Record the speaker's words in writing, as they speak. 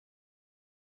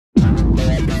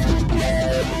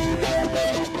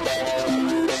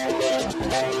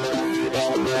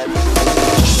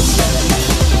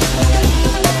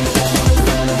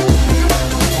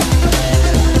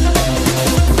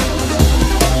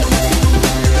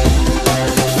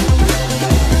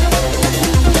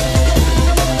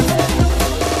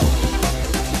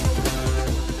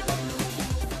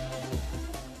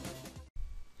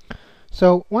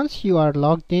So once you are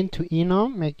logged into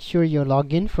Enum, make sure you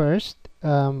log in first.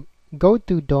 Go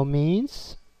to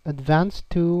Domains, Advanced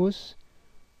Tools,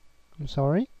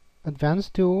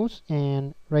 Advanced Tools,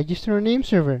 and Register a Name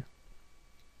Server.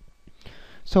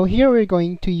 So here we're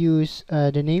going to use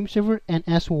the name server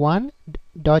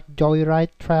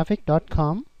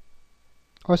ns1.joyridetraffic.com,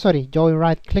 oh sorry,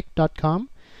 joyrideclick.com,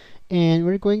 and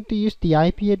we're going to use the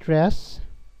IP address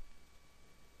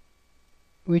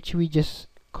which we just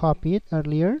copied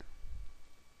earlier.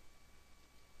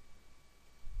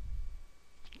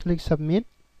 Click submit.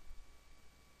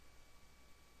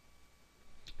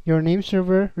 Your name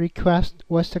server request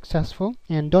was successful,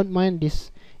 and don't mind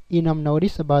this enum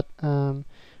notice about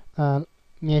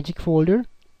magic folder.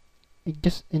 It's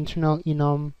just internal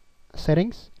enum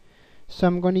settings. So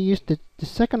I'm going to use the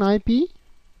second IP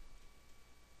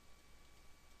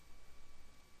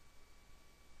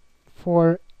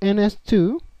for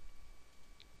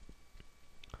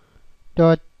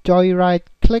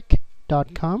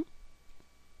ns2.joyrideclick.com.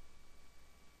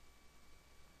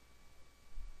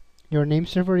 Your name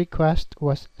server request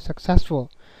was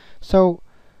successful. So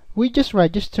we just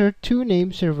registered two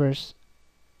name servers,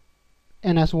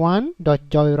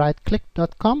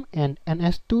 ns1.joyrideclick.com and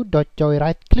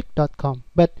ns2.joyrideclick.com.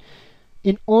 But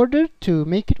in order to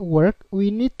make it work, we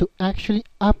need to actually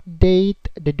update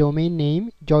the domain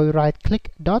name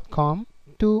joyrideclick.com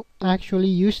to actually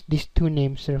use these two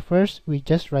name servers we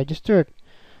just registered.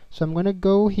 So I'm going to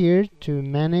go here to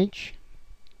manage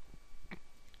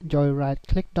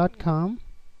joyrideclick.com,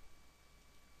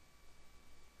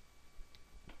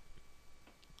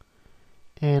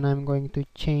 and I'm going to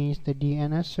change the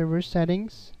DNS server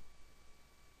settings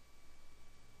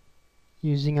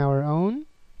using our own.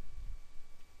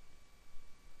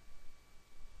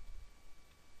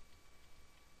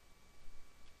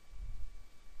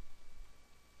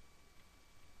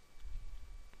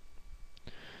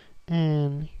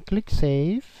 And click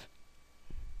save.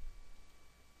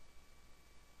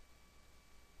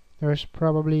 There's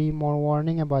probably more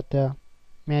warning about the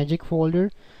magic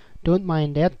folder. Don't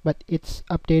mind that, but it's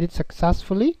updated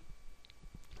successfully.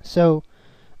 So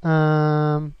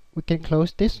we can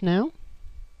close this now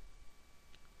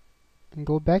and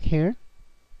go back here.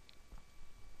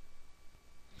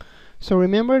 So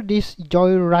remember, this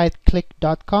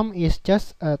joyrideclick.com is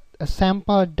just a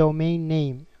sample domain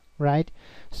name, right?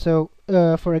 So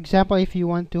for example, if you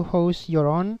want to host your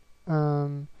own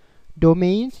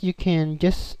domains, you can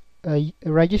just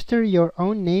register your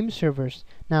own name servers.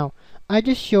 Now I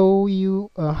just show you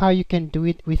how you can do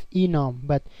it with Enum,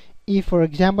 but if for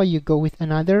example you go with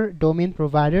another domain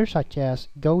provider such as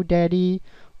GoDaddy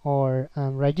or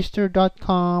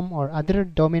register.com or other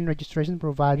domain registration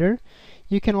provider,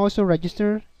 you can also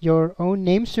register your own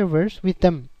name servers with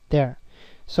them there.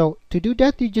 So to do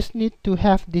that, you just need to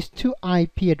have these two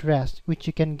IP address, which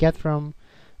you can get from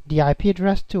the IP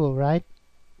address tool, right?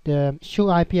 The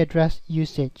show IP address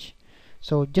usage.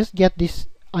 So just get this.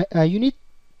 You need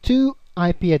two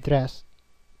IP address,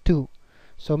 two.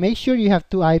 So make sure you have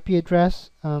two IP address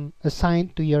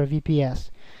assigned to your VPS,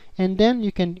 and then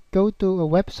you can go to a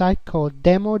website called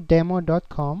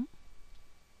demo.com,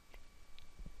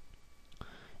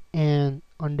 and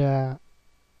on the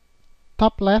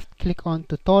top left, click on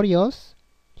tutorials,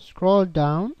 scroll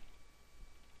down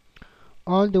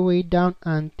all the way down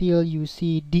until you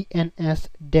see DNS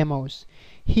demos.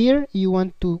 Here you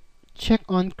want to check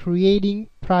on creating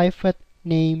private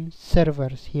name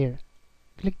servers. Here,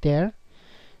 click there.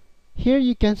 Here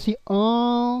you can see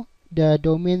all the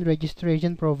domain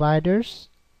registration providers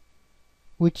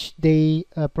which they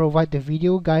provide the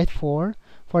video guide for.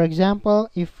 For example,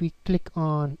 if we click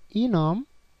on Enum,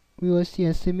 we will see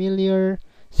a similar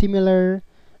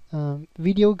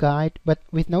video guide, but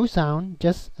with no sound,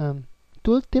 just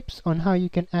tool tips on how you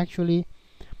can actually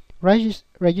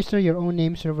register your own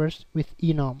name servers with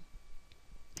Enum.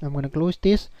 I'm going to close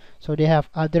this. So they have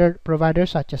other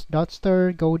providers such as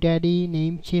Dotster, GoDaddy,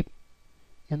 Namecheap,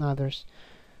 and others.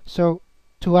 So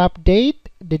to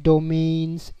update the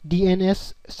domain's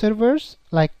DNS servers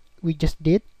like we just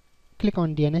did, click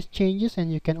on DNS changes,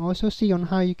 and you can also see on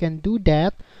how you can do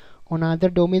that on other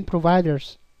domain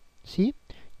providers. See,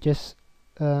 just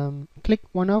click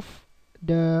one of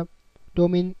the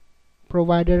domain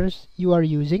providers you are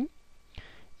using,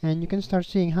 and you can start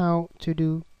seeing how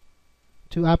to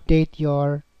update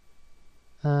your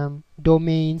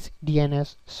domain's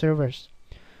DNS servers.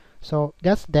 So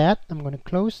that's that. I'm going to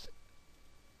close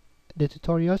the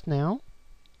tutorials now,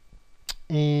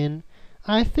 and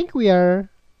I think we're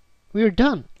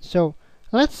done. So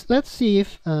let's see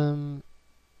if the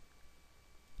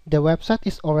website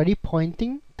is already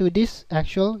pointing to this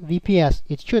actual VPS.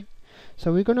 It should.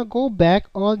 So we're gonna go back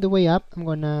all the way up. I'm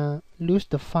gonna lose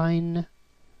the find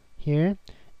here,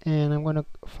 and I'm gonna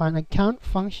find account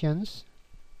functions.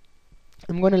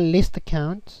 I'm gonna list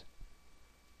accounts.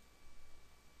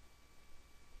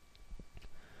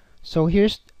 So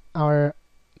here's our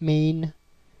main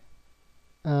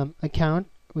account,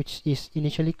 which is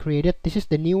initially created. This is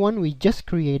the new one we just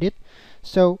created.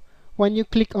 So when you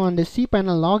click on the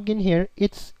cPanel login here,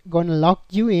 it's gonna log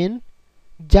you in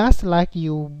just like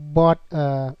you bought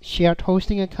a shared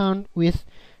hosting account with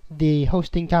the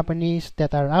hosting companies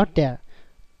that are out there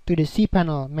to the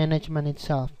cPanel management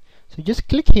itself. So just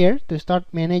click here to start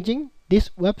managing this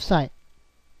website.